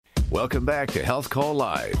Welcome back to Health Call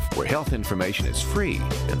Live, where health information is free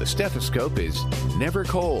and the stethoscope is never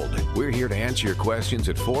cold. We're here to answer your questions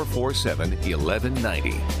at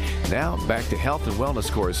 447-1190. Now, back to health and wellness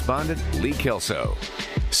correspondent Lee Kelso.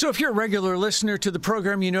 So if you're a regular listener to the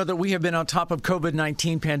program, you know that we have been on top of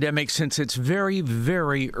COVID-19 pandemic since its very,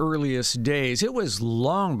 very earliest days. It was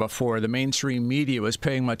long before the mainstream media was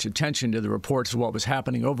paying much attention to the reports of what was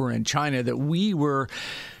happening over in China that we were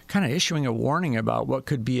kind of issuing a warning about what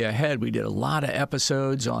could be ahead. We did a lot of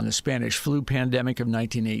episodes on the Spanish flu pandemic of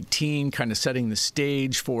 1918, kind of setting the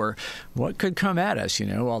stage for what could come at us, you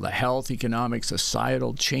know, all the health, economic,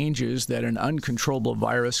 societal changes that an uncontrollable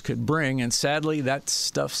virus could bring. And sadly, that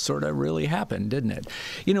stuff sort of really happened, didn't it?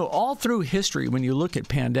 You know, all through history, when you look at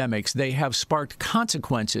pandemics, they have sparked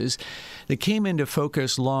consequences that came into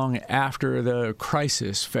focus long after the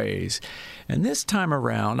crisis phase. And this time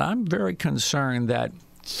around, I'm very concerned that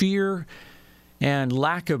fear and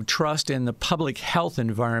lack of trust in the public health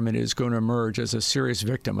environment is going to emerge as a serious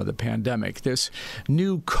victim of the pandemic. This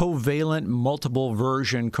new covalent multiple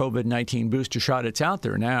version COVID-19 booster shot, it's out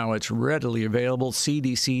there now. It's readily available.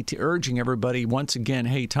 CDC urging everybody once again,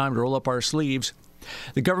 hey, time to roll up our sleeves.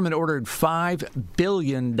 The government ordered $5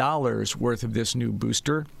 billion worth of this new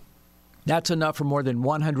booster. That's enough for more than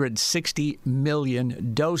 160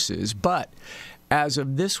 million doses. But as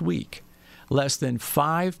of this week, less than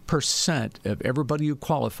 5% of everybody who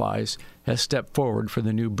qualifies has stepped forward for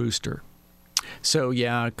the new booster. So,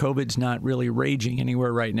 yeah, COVID's not really raging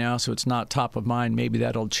anywhere right now, so it's not top of mind. Maybe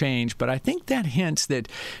that'll change. But I think that hints that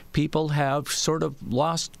people have sort of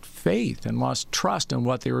lost faith and lost trust in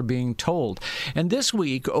what they were being told. And this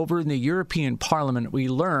week, over in the European Parliament, we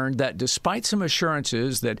learned that despite some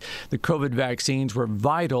assurances that the COVID vaccines were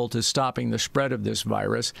vital to stopping the spread of this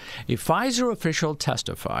virus, a Pfizer official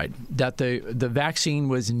testified that the vaccine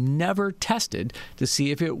was never tested to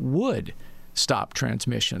see if it would stop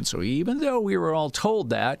transmission. So even though we were all told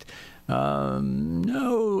that,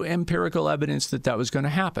 no empirical evidence that was going to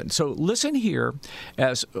happen. So listen here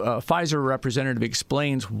as a Pfizer representative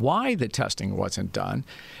explains why the testing wasn't done.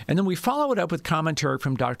 And then we follow it up with commentary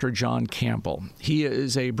from Dr. John Campbell. He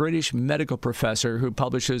is a British medical professor who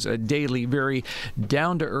publishes a daily, very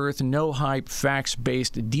down-to-earth, no-hype,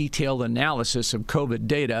 facts-based, detailed analysis of COVID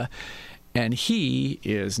data. And he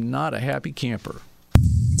is not a happy camper.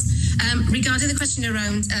 Regarding the question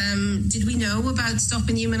around, did we know about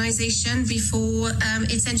stopping immunization before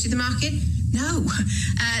it's entered the market? No.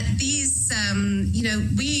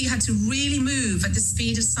 We had to really move at the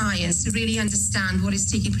speed of science to really understand what is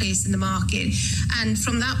taking place in the market. And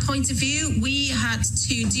from that point of view, we had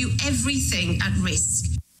to do everything at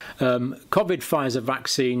risk. COVID Pfizer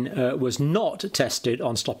vaccine was not tested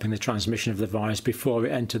on stopping the transmission of the virus before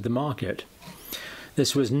it entered the market.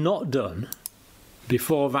 This was not done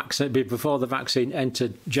before the vaccine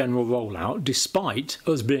entered general rollout, despite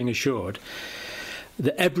us being assured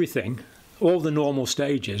that everything, all the normal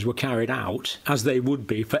stages were carried out as they would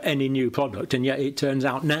be for any new product. And yet it turns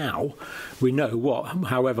out now, we know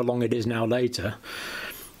however long it is now later,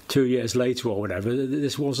 2 years later or whatever,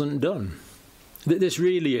 this wasn't done. This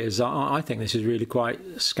really is, I think this is really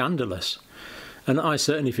quite scandalous. And I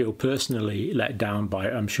certainly feel personally let down by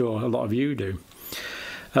it. I'm sure a lot of you do.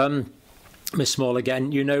 Ms. Small,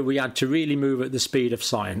 again, you know we had to really move at the speed of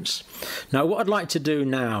science. Now, what I'd like to do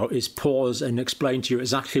now is pause and explain to you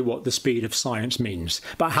exactly what the speed of science means.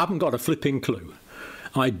 But I haven't got a flipping clue.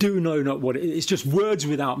 I do know not what it is. It's just words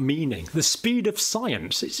without meaning. The speed of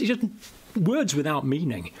science, it's just words without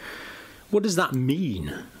meaning. What does that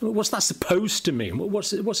mean? What's that supposed to mean?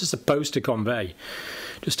 What's it supposed to convey?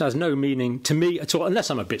 Just has no meaning to me at all, unless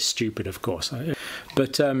I'm a bit stupid, of course.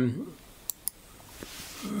 But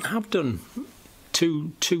I've done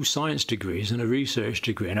two science degrees and a research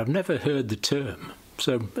degree, and I've never heard the term.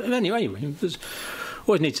 So anyway,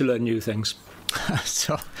 always need to learn new things.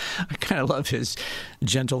 So I kind of love his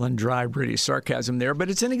gentle and dry British sarcasm there,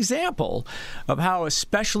 but it's an example of how a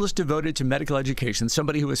specialist devoted to medical education,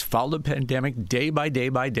 somebody who has followed the pandemic day by day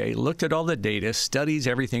by day, looked at all the data, studies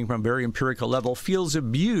everything from a very empirical level, feels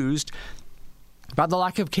abused by the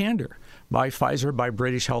lack of candor by Pfizer, by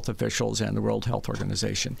British health officials and the World Health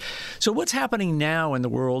Organization. So what's happening now in the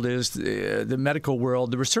world is the medical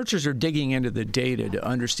world. The researchers are digging into the data to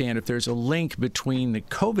understand if there's a link between the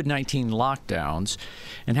COVID-19 lockdowns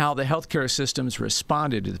and how the healthcare systems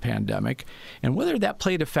responded to the pandemic, and whether that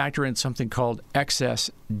played a factor in something called excess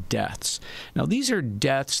deaths. Now, these are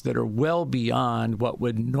deaths that are well beyond what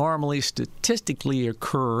would normally statistically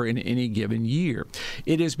occur in any given year.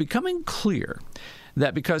 It is becoming clear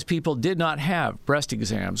that because people did not have breast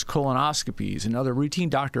exams, colonoscopies, and other routine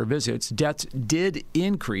doctor visits, deaths did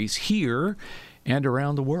increase here and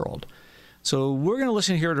around the world. So we're going to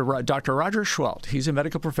listen here to Dr. Roger Schwelt. He's a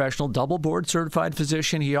medical professional, double board certified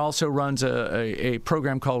physician. He also runs a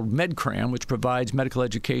program called MedCram, which provides medical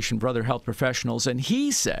education for other health professionals. And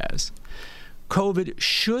he says COVID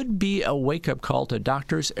should be a wake-up call to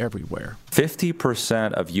doctors everywhere.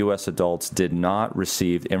 50% of U.S. adults did not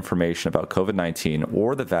receive information about COVID-19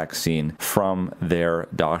 or the vaccine from their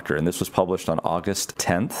doctor. And this was published on August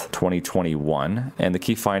 10th, 2021. And the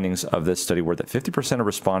key findings of this study were that 50% of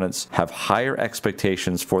respondents have higher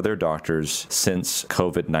expectations for their doctors since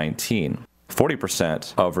COVID-19.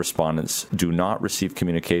 40% of respondents do not receive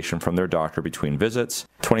communication from their doctor between visits.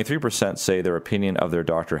 23% say their opinion of their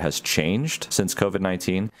doctor has changed since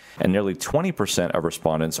COVID-19. And nearly 20% of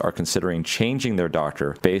respondents are considering changing their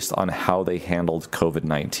doctor based on how they handled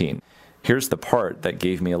COVID-19. Here's the part that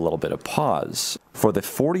gave me a little bit of pause. For the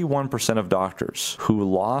 41% of doctors who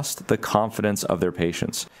lost the confidence of their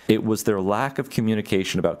patients, it was their lack of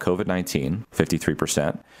communication about COVID-19,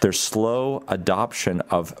 53%, their slow adoption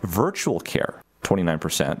of virtual care,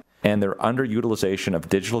 29%, and their underutilization of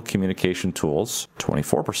digital communication tools,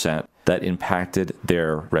 24%, that impacted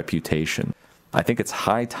their reputation. I think it's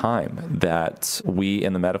high time that we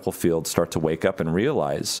in the medical field start to wake up and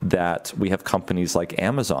realize that we have companies like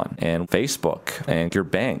Amazon and Facebook and your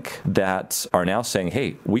bank that are now saying,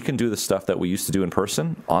 hey, we can do the stuff that we used to do in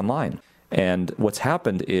person online. And what's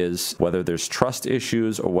happened is whether there's trust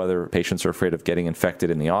issues or whether patients are afraid of getting infected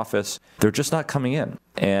in the office, they're just not coming in.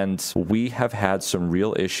 And we have had some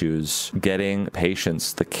real issues getting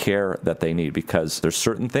patients the care that they need because there's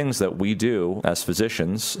certain things that we do as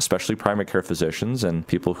physicians, especially primary care physicians and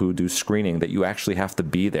people who do screening, that you actually have to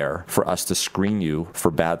be there for us to screen you for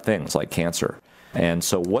bad things like cancer. And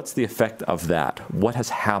so what's the effect of that? What has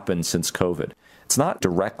happened since COVID? It's not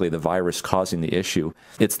directly the virus causing the issue.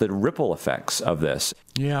 It's the ripple effects of this.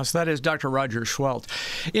 Yes, that is Dr. Roger Schwelt.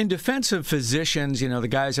 In defense of physicians, the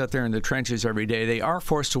guys out there in the trenches every day, they are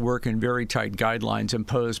forced to work in very tight guidelines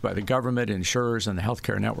imposed by the government, insurers, and the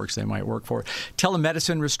healthcare networks they might work for.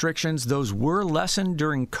 Telemedicine restrictions, those were lessened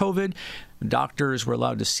during COVID. Doctors were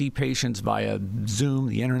allowed to see patients via Zoom,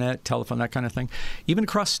 the internet, telephone, that kind of thing, even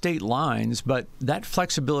across state lines. But that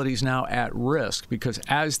flexibility is now at risk because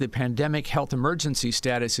as the pandemic health emergency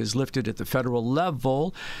status is lifted at the federal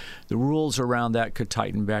level, the rules around that could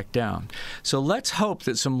tighten back down. So let's hope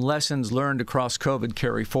that some lessons learned across COVID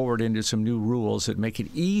carry forward into some new rules that make it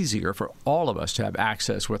easier for all of us to have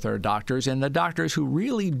access with our doctors and the doctors who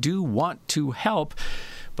really do want to help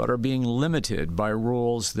but are being limited by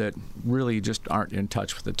rules that really just aren't in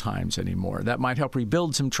touch with the times anymore. That might help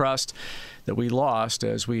rebuild some trust that we lost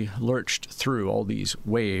as we lurched through all these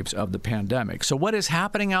waves of the pandemic. So what is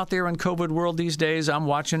happening out there in COVID world these days? I'm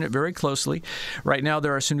watching it very closely. Right now,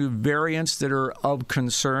 there are some new variants that are of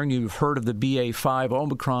concern. You've heard of the BA.5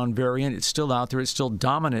 Omicron variant. It's still out there. It's still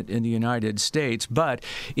dominant in the United States, but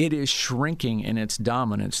it is shrinking in its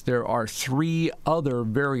dominance. There are 3 other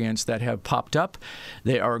variants that have popped up.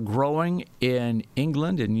 They are growing in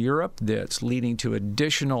England and Europe. That's leading to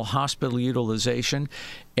additional hospital utilization.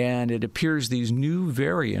 And it appears these new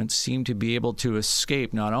variants seem to be able to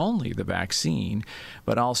escape not only the vaccine,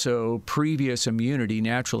 but also previous immunity,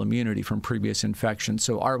 natural immunity from previous infections.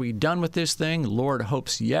 So are we done with this thing? Lord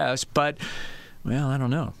hopes yes, but, well, I don't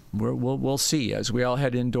know. We'll see as we all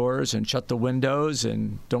head indoors and shut the windows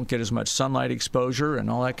and don't get as much sunlight exposure and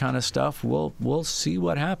all that kind of stuff. We'll see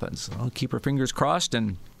what happens. I'll keep our fingers crossed,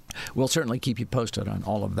 and we'll certainly keep you posted on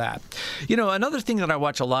all of that. Another thing that I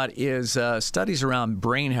watch a lot is studies around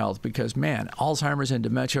brain health because, man, Alzheimer's and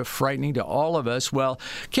dementia, frightening to all of us. Well,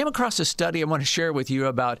 came across a study I want to share with you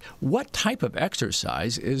about what type of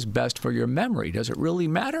exercise is best for your memory. Does it really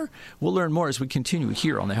matter? We'll learn more as we continue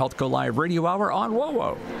here on the Health Go Live Radio Hour on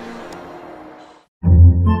WOWO.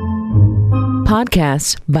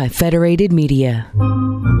 Podcasts by Federated Media.